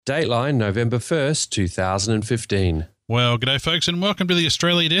Dateline, November 1st, 2015. Well, g'day folks, and welcome to the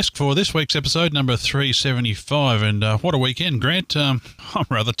Australia Desk for this week's episode number 375. And what a weekend, Grant. I'm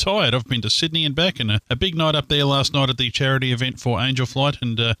rather tired. I've been to Sydney and back, and a big night up there last night at the charity event for Angel Flight,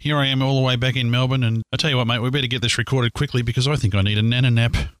 and here I am all the way back in Melbourne. And I tell you what, mate, we better get this recorded quickly because I think I need a nana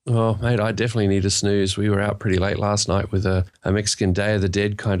nap. Oh, mate, I definitely need a snooze. We were out pretty late last night with a Mexican Day of the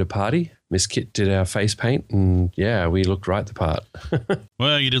Dead kind of party. Miss Kit did our face paint, and yeah, we looked right the part.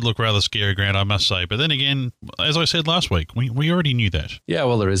 Well, you did look rather scary, Grant, I must say. But then again, as I said last week, we already knew that. Yeah,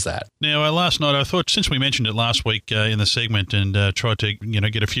 well, there is that. Now, last night, I thought, since we mentioned it last week in the segment and tried to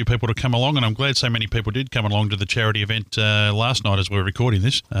get a few people to come along, and I'm glad so many people did come along to the charity event last night as we were recording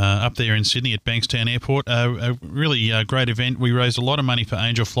this, up there in Sydney at Bankstown Airport. A really great event. We raised a lot of money for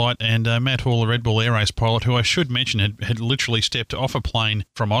Angel Flight, and Matt Hall, the Red Bull Air Race pilot, who I should mention had literally stepped off a plane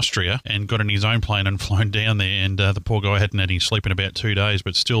from Austria and got in his own plane and flown down there, and the poor guy hadn't had any sleep in about 2 days,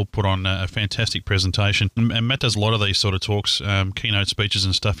 but still put on a fantastic presentation. And Matt does a lot of these sort of talks, keynote speeches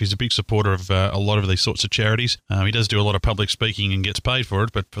and stuff. He's a big supporter of a lot of these sorts of charities. He does do a lot of public speaking and gets paid for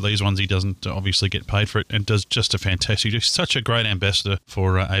it, but for these ones he doesn't obviously get paid for it, and does just just such a great ambassador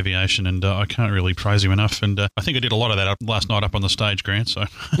for aviation, and I can't really praise him enough. And I think I did a lot of that last night up on the stage, Grant. So,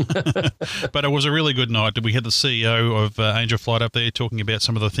 but it was a really good night. We had the CEO of Angel Flight up there talking about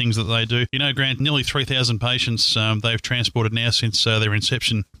some of the things that they do. You know, Grant, nearly 3,000 patients they've transported now since their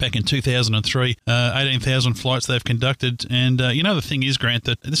inception back in 2003. 18,000 flights they've conducted. And, the thing is, Grant,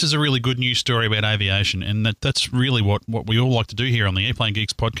 that this is a really good news story about aviation, and that's really what we all like to do here on the Airplane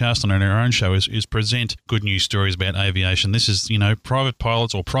Geeks podcast and on our own show is present good news stories about aviation. This is, private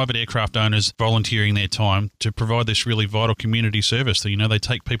pilots or private aircraft owners volunteering their time to provide this really vital community service. So, they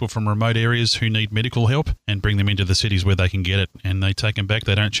take people from remote areas who need medical help and bring them into the cities where they can get it, and they take them back.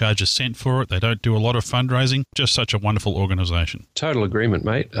 They don't charge a cent for it. They don't do a lot of fundraising. Just such a wonderful organisation. Total agreement,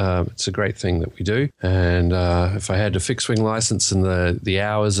 mate. It's a great thing that we do. And if I had a fixed-wing licence and the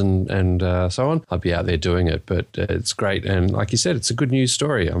hours and so on, I'd be out there doing it. But it's great. And like you said, it's a good news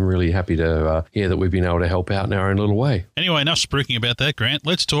story. I'm really happy to hear that we've been able to help out in our own little way. Anyway, enough spruiking about that, Grant.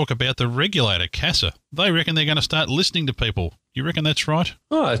 Let's talk about the regulator, CASA. They reckon they're going to start listening to people. You reckon that's right?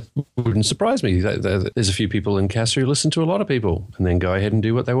 Oh, it wouldn't surprise me. There's a few people in CASA who listen to a lot of people and then go ahead and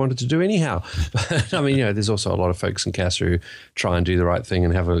do what they wanted to do anyhow. But, I mean, there's also a lot of folks in CASA who try and do the right thing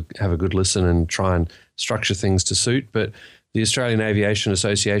and have a good listen and try and structure things to suit. But the Australian Aviation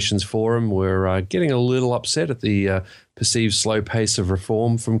Association's forum were getting a little upset at the perceived slow pace of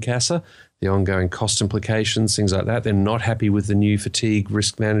reform from CASA, the ongoing cost implications, things like that. They're not happy with the new fatigue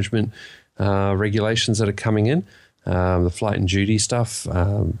risk management regulations that are coming in. The flight and duty stuff,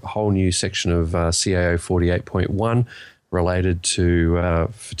 a whole new section of CAO 48.1 related to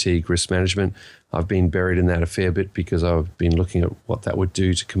fatigue risk management. I've been buried in that a fair bit because I've been looking at what that would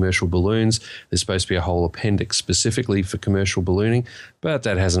do to commercial balloons. There's supposed to be a whole appendix specifically for commercial ballooning, but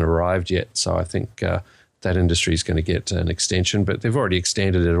that hasn't arrived yet. So I think that industry is going to get an extension, but they've already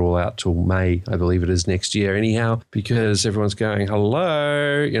extended it all out till May, I believe it is, next year anyhow, because everyone's going,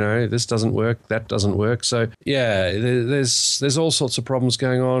 hello, this doesn't work, that doesn't work. So yeah, there's all sorts of problems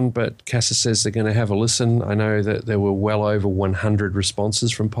going on, but CASA says they're going to have a listen. I know that there were well over 100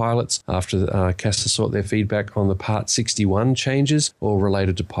 responses from pilots after CASA sought their feedback on the Part 61 changes, all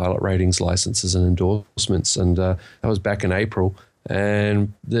related to pilot ratings, licenses and endorsements, and that was back in April.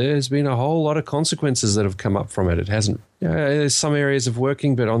 And there's been a whole lot of consequences that have come up from it. It hasn't, there's some areas of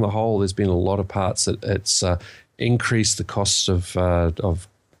working, but on the whole, there's been a lot of parts that it's increased the costs of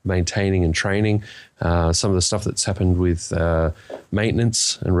maintaining and training. Some of the stuff that's happened with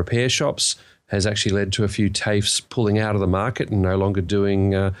maintenance and repair shops has actually led to a few TAFEs pulling out of the market and no longer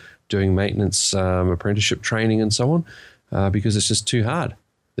doing maintenance apprenticeship training and so on because it's just too hard.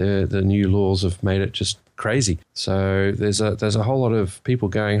 The new laws have made it just crazy. So there's a whole lot of people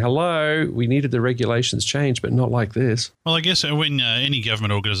going, hello, we needed the regulations changed, but not like this. Well, I guess when any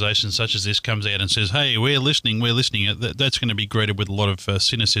government organisation such as this comes out and says, hey, we're listening, that's going to be greeted with a lot of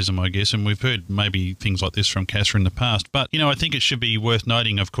cynicism, I guess. And we've heard maybe things like this from CASA in the past. But, I think it should be worth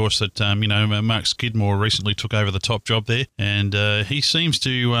noting, of course, that, Mark Skidmore recently took over the top job there. And he seems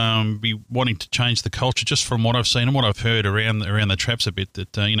to be wanting to change the culture just from what I've seen and what I've heard around the traps a bit,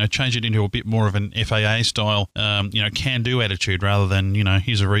 that, change it into a bit more of an FAA style, can-do attitude rather than,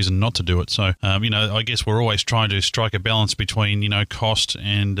 here's a reason not to do it. So, I guess we're always trying to strike a balance between, cost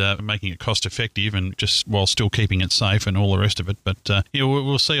and making it cost-effective and just while still keeping it safe and all the rest of it. But,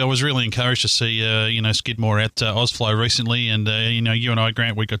 we'll see. I was really encouraged to see, Skidmore at Ozflow recently, and, you and I,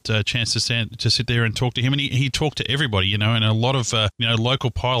 Grant, we got a chance to sit there and talk to him, and he talked to everybody, and a lot of,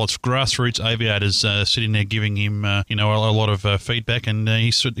 local pilots, grassroots aviators sitting there giving him, a lot of feedback, and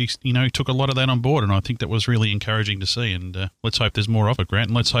he took a lot of that on board, and I think that was really encouraging to see, and let's hope there's more of it, Grant,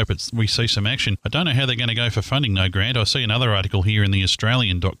 and let's hope we see some action. I don't know how they're going to go for funding, though, Grant. I see another article here in the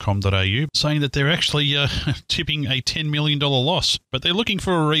Australian.com.au saying that they're actually tipping a $10 million loss, but they're looking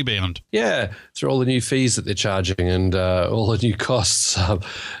for a rebound. Yeah, through all the new fees that they're charging and all the new costs.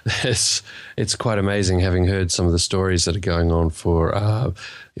 It's quite amazing having heard some of the stories that are going on for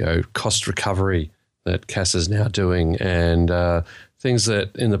cost recovery that CAS is now doing, and things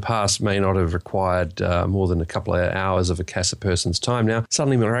that in the past may not have required more than a couple of hours of a CASA person's time now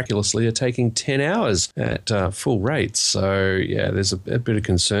suddenly miraculously are taking 10 hours at full rates. So, there's a bit of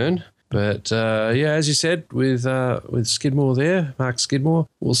concern. But, as you said, with Skidmore there, Mark Skidmore,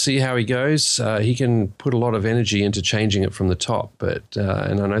 we'll see how he goes. He can put a lot of energy into changing it from the top. But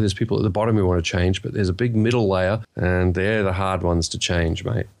and I know there's people at the bottom who want to change, but there's a big middle layer, and they're the hard ones to change,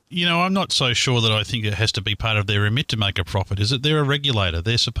 mate. I'm not so sure that I think it has to be part of their remit to make a profit, is it? They're a regulator.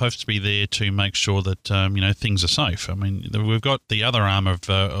 They're supposed to be there to make sure that, things are safe. I mean, we've got the other arm of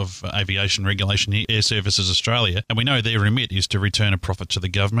aviation regulation here, Air Services Australia, and we know their remit is to return a profit to the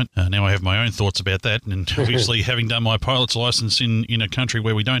government. Now I have my own thoughts about that, and obviously having done my pilot's licence in a country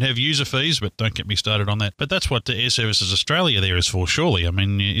where we don't have user fees, but don't get me started on that. But that's what the Air Services Australia there is for, surely. I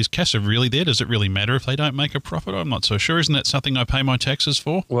mean, is CASA really there? Does it really matter if they don't make a profit? I'm not so sure. Isn't that something I pay my taxes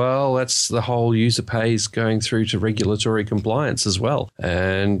for? Well, that's the whole user pays going through to regulatory compliance as well,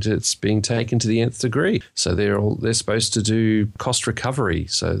 and it's being taken to the nth degree. So they're supposed to do cost recovery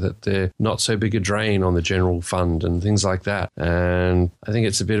so that they're not so big a drain on the general fund and things like that. And I think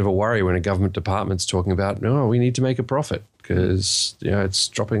it's a bit of a worry when a government department's talking about, no, we need to make a profit, because it's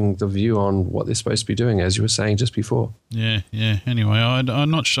dropping the view on what they're supposed to be doing, as you were saying just before. Yeah. Anyway,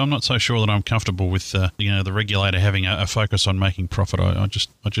 I'm not so sure that I'm comfortable with the regulator having a focus on making profit. I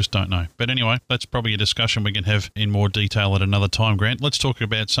just don't know. But anyway, that's probably a discussion we can have in more detail at another time, Grant. Let's talk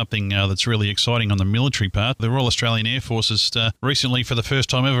about something that's really exciting on the military part. The Royal Australian Air Force has recently, for the first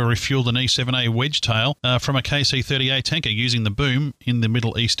time ever, refueled an E-7A Wedgetail from a KC-38 tanker using the boom in the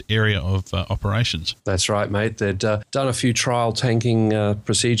Middle East area of operations. That's right, mate. They'd done a few trial tanking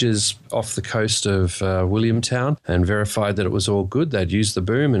procedures off the coast of Williamtown and verified that it was all good. They'd used the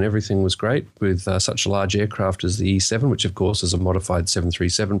boom and everything was great with such a large aircraft as the E-7, which of course is a modified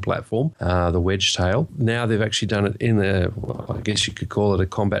 737 platform, the Wedgetail. Now they've actually done it in I guess you could call it a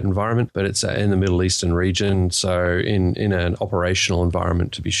combat environment, but it's in the Middle Eastern region, so in an operational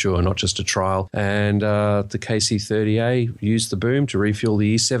environment to be sure, not just a trial. And the KC-30A used the boom to refuel the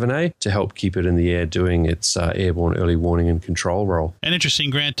E-7A to help keep it in the air doing its airborne early warning and control role. And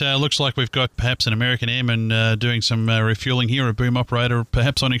interesting, Grant, looks like we've got perhaps an American airman doing some refueling here, a boom operator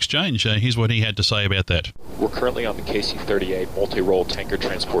perhaps on exchange. Here's what he had to say about that. We're currently on the KC-38 multi-role tanker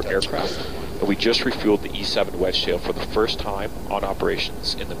transport aircraft, and we just refueled the E-7 Wedgetail for the first time on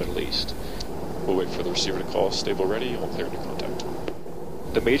operations in the Middle East. We'll wait for the receiver to call stable ready, and we'll clear into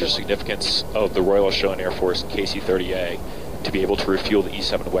contact. The major significance of the Royal Australian Air Force KC-30A to be able to refuel the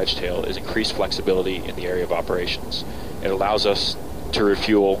E-7 Wedgetail is increased flexibility in the area of operations. It allows us to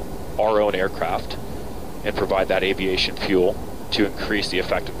refuel our own aircraft and provide that aviation fuel to increase the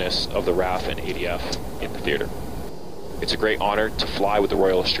effectiveness of the RAF and ADF in the theater. It's a great honor to fly with the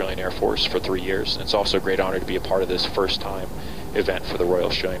Royal Australian Air Force for 3 years, and it's also a great honor to be a part of this first-time event for the Royal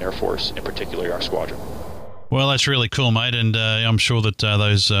Australian Air Force, in particular our squadron. Well, that's really cool, mate, and I'm sure that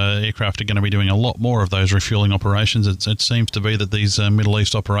those aircraft are going to be doing a lot more of those refuelling operations. It seems to be that these Middle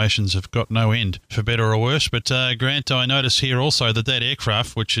East operations have got no end, for better or worse. But, Grant, I notice here also that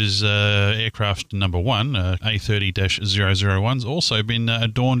aircraft, which is aircraft number 1, A30-001's also been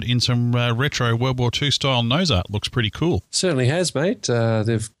adorned in some retro World War II style nose art. Looks pretty cool. Certainly has, mate.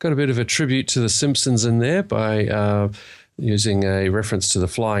 They've got a bit of a tribute to the Simpsons in there by using a reference to the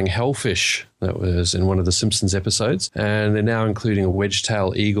flying hellfish that was in one of the Simpsons episodes. And they're now including a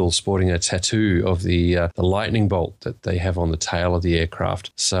wedge-tail eagle sporting a tattoo of the lightning bolt that they have on the tail of the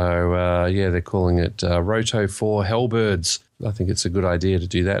aircraft. So, they're calling it Roto 4 Hellbirds. I think it's a good idea to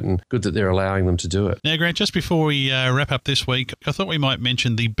do that, and good that they're allowing them to do it. Now, Grant, just before we wrap up this week, I thought we might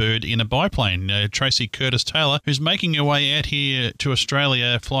mention the bird in a biplane, Tracy Curtis Taylor, who's making her way out here to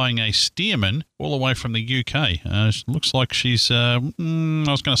Australia flying a Stearman. all the way from the UK. Looks like she's, I was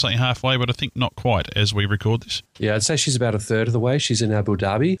going to say halfway, but I think not quite as we record this. Yeah, I'd say she's about a third of the way. She's in Abu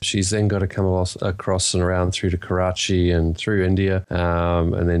Dhabi. She's then got to come across and around through to Karachi and through India,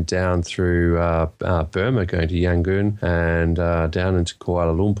 and then down through Burma, going to Yangon, and down into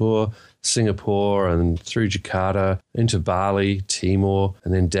Kuala Lumpur, Singapore, and through Jakarta, into Bali, Timor,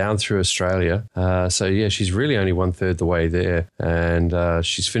 and then down through Australia. So, yeah, she's really only 1/3 the way there. And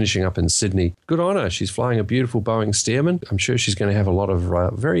she's finishing up in Sydney. Good on her. She's flying a beautiful Boeing Stearman. I'm sure she's going to have a lot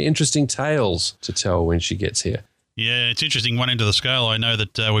of very interesting tales to tell when she gets here. Yeah, it's interesting. One end of the scale, I know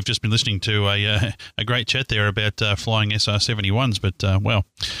that we've just been listening to a great chat there about flying SR-71s, but, well,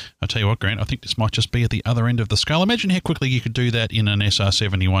 I'll tell you what, Grant, I think this might just be at the other end of the scale. Imagine how quickly you could do that in an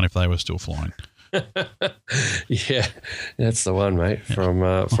SR-71 if they were still flying. Yeah, that's the one, mate.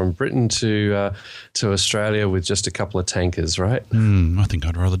 From Britain to Australia with just a couple of tankers, right? I think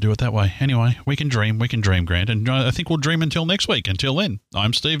I'd rather do it that way. Anyway, we can dream, Grant, and I think we'll dream until next week. Until then,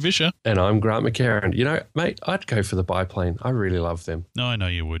 I'm Steve Vischer. And I'm Grant McCarran. You know, mate, I'd go for the biplane. I really love them. No, I know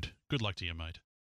you would. Good luck to you, mate.